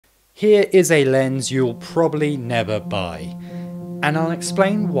Here is a lens you'll probably never buy, and I'll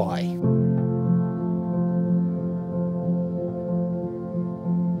explain why.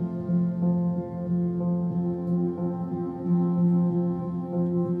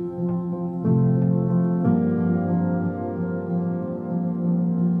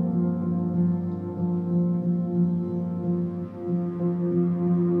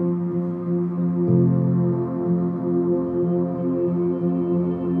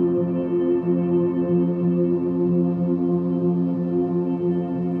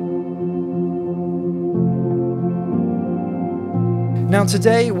 Now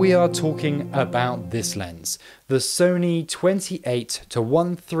today we are talking about this lens, the Sony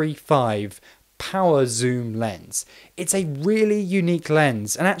 28-135 power zoom lens. It's a really unique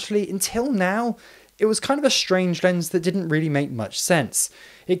lens, and actually until now it was kind of a strange lens that didn't really make much sense.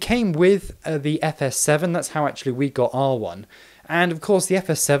 It came with the FS7, that's how actually we got our one. And of course the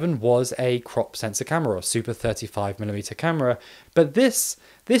FS7 was a crop sensor camera, or super 35mm camera, but this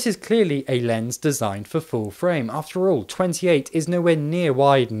is clearly a lens designed for full frame. After all, 28 is nowhere near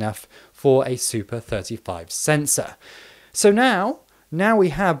wide enough for a super 35 sensor. So now we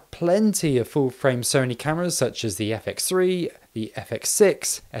have plenty of full frame Sony cameras such as the FX3, the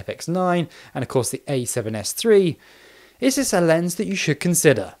FX6, FX9, and of course the A7S III. Is this a lens that you should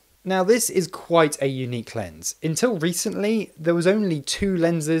consider? Now this is quite a unique lens. Until recently, there was only two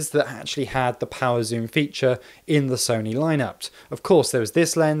lenses that actually had the power zoom feature in the Sony lineup. Of course, there was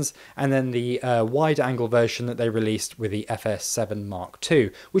this lens and then the wide angle version that they released with the FS7 Mark II,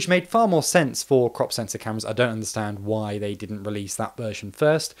 which made far more sense for crop sensor cameras. I don't understand why they didn't release that version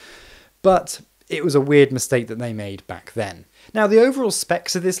first, but it was a weird mistake that they made back then. Now the overall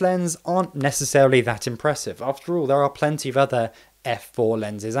specs of this lens aren't necessarily that impressive. After all, there are plenty of other f4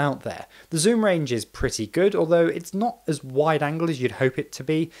 lenses out there. The zoom range is pretty good, although it's not as wide angle as you'd hope it to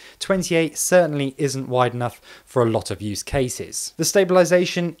be. 28 certainly isn't wide enough for a lot of use cases. The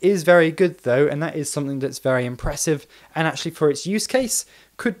stabilisation is very good though, and that is something that's very impressive, and actually for its use case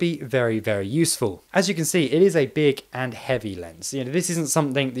could be very, very useful. As you can see, it is a big and heavy lens. This isn't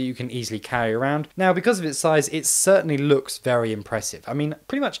something that you can easily carry around. Now, because of its size, it certainly looks very impressive. I mean,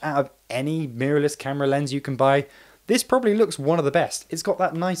 pretty much out of any mirrorless camera lens you can buy, this probably looks one of the best. It's got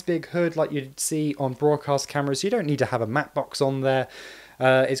that nice big hood like you'd see on broadcast cameras. You don't need to have a matte box on there.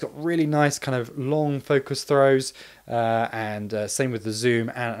 It's got really nice kind of long focus throws, and same with the zoom,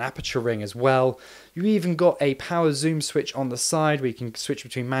 and an aperture ring as well. You even got a power zoom switch on the side where you can switch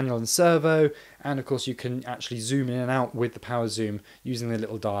between manual and servo, and of course you can actually zoom in and out with the power zoom using the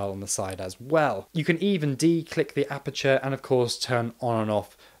little dial on the side as well. You can even de-click the aperture and of course turn on and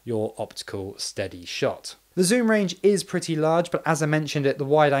off your optical steady shot. The zoom range is pretty large, but as I mentioned at the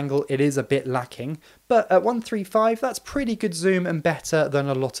wide angle, it is a bit lacking. But at 135, that's pretty good zoom and better than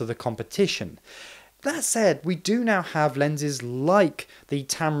a lot of the competition. That said, we do now have lenses like the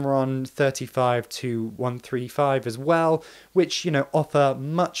TAMRON 35-135 as well, which, offer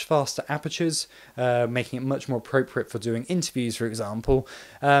much faster apertures, making it much more appropriate for doing interviews, for example.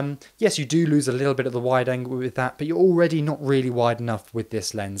 Yes, you do lose a little bit of the wide angle with that, but you're already not really wide enough with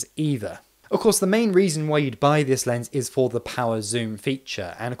this lens either. Of course, the main reason why you'd buy this lens is for the power zoom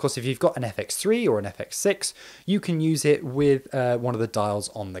feature. And of course, if you've got an FX3 or an FX6, you can use it with one of the dials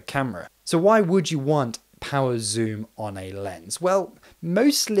on the camera. So why would you want power zoom on a lens? Well,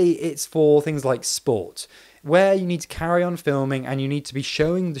 mostly it's for things like sport, where you need to carry on filming and you need to be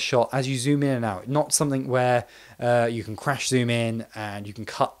showing the shot as you zoom in and out, not something where you can crash zoom in and you can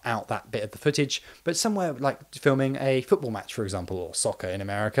cut out that bit of the footage, but somewhere like filming a football match, for example, or soccer in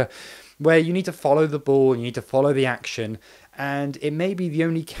America, where you need to follow the ball, you need to follow the action, and it may be the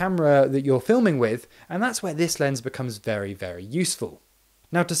only camera that you're filming with, and that's where this lens becomes very, very useful.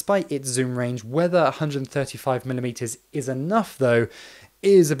 Now, despite its zoom range, whether 135mm is enough though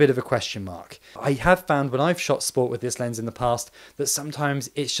is a bit of a question mark. I have found when I've shot sport with this lens in the past that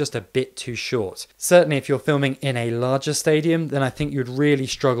sometimes it's just a bit too short. Certainly if you're filming in a larger stadium, then I think you'd really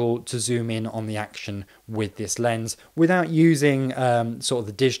struggle to zoom in on the action with this lens without using sort of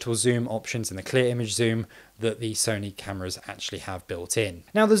the digital zoom options and the clear image zoom that the Sony cameras actually have built in.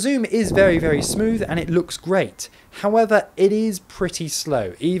 Now the zoom is very, very smooth and it looks great. However, it is pretty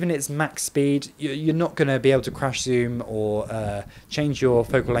slow. Even its max speed, you're not going to be able to crash zoom or change your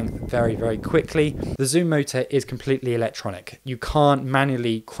focal length very, very quickly. The zoom motor is completely electronic. You can't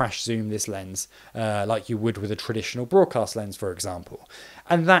manually crash zoom this lens like you would with a traditional broadcast lens, for example.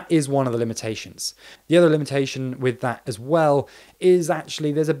 And that is one of the limitations. The other limitation with that as well is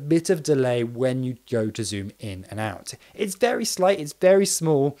actually there's a bit of delay when you go to zoom in and out. It's very slight, it's very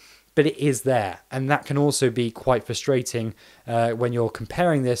small, but it is there, and that can also be quite frustrating when you're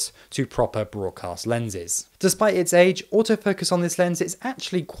comparing this to proper broadcast lenses. Despite its age, autofocus on this lens is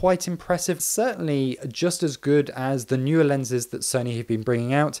actually quite impressive, certainly just as good as the newer lenses that Sony have been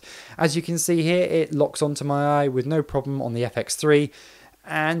bringing out. As you can see here, it locks onto my eye with no problem on the FX3,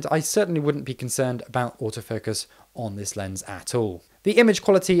 and I certainly wouldn't be concerned about autofocus on this lens at all. The image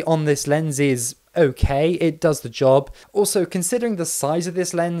quality on this lens is okay, it does the job. Also, considering the size of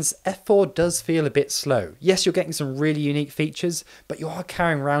this lens, f4 does feel a bit slow. Yes, you're getting some really unique features, but you are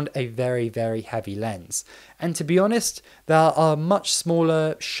carrying around a very, very heavy lens. And to be honest, there are much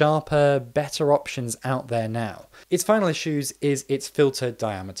smaller, sharper, better options out there now. Its final issues is its filter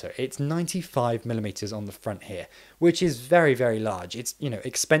diameter. It's 95mm on the front here, which is very, very large. It's,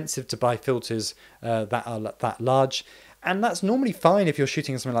 expensive to buy filters that are that large. And that's normally fine if you're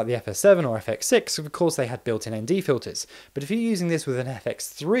shooting something like the FS7 or FX6, of course they had built-in ND filters. But if you're using this with an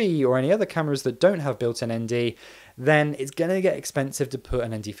FX3 or any other cameras that don't have built-in ND, then it's going to get expensive to put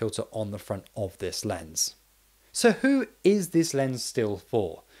an ND filter on the front of this lens. So who is this lens still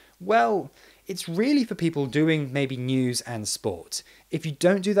for? Well, it's really for people doing maybe news and sport. If you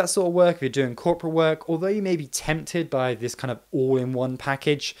don't do that sort of work, if you're doing corporate work, although you may be tempted by this kind of all-in-one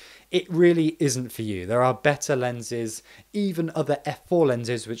package, it really isn't for you. There are better lenses, even other f4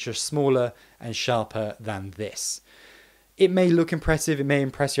 lenses, which are smaller and sharper than this. It may look impressive, it may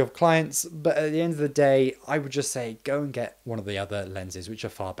impress your clients, but at the end of the day, I would just say go and get one of the other lenses, which are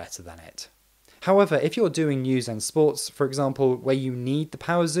far better than it. However, if you're doing news and sports, for example, where you need the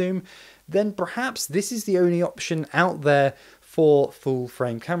power zoom, then perhaps this is the only option out there for full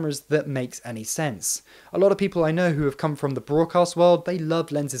frame cameras that makes any sense. A lot of people I know who have come from the broadcast world, they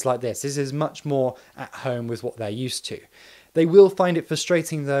love lenses like this. This is much more at home with what they're used to. They will find it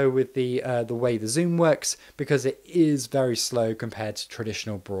frustrating though with the way the zoom works, because it is very slow compared to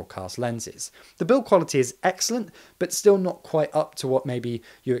traditional broadcast lenses. The build quality is excellent, but still not quite up to what maybe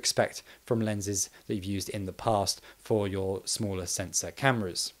you expect from lenses that you've used in the past for your smaller sensor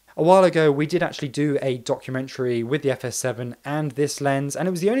cameras. A while ago, we did actually do a documentary with the FS7 and this lens, and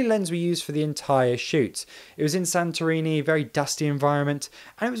it was the only lens we used for the entire shoot. It was in Santorini, very dusty environment,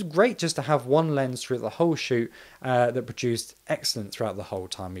 and it was great just to have one lens through the whole shoot that produced excellent throughout the whole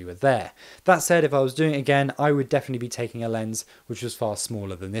time we were there. That said, if I was doing it again, I would definitely be taking a lens which was far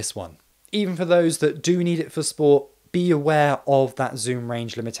smaller than this one. Even for those that do need it for sport, be aware of that zoom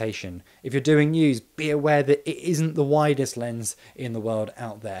range limitation. If you're doing news, be aware that it isn't the widest lens in the world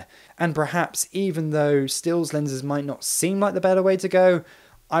out there. And perhaps even though stills lenses might not seem like the better way to go,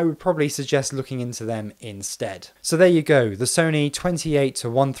 I would probably suggest looking into them instead. So there you go, the Sony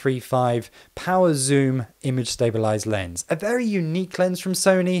 28-135 power zoom image stabilized lens. A very unique lens from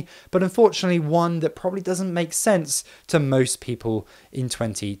Sony, but unfortunately one that probably doesn't make sense to most people in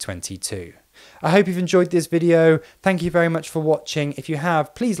 2022. I hope you've enjoyed this video. Thank you very much for watching. If you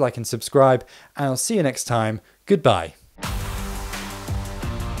have, please like and subscribe, and I'll see you next time. Goodbye.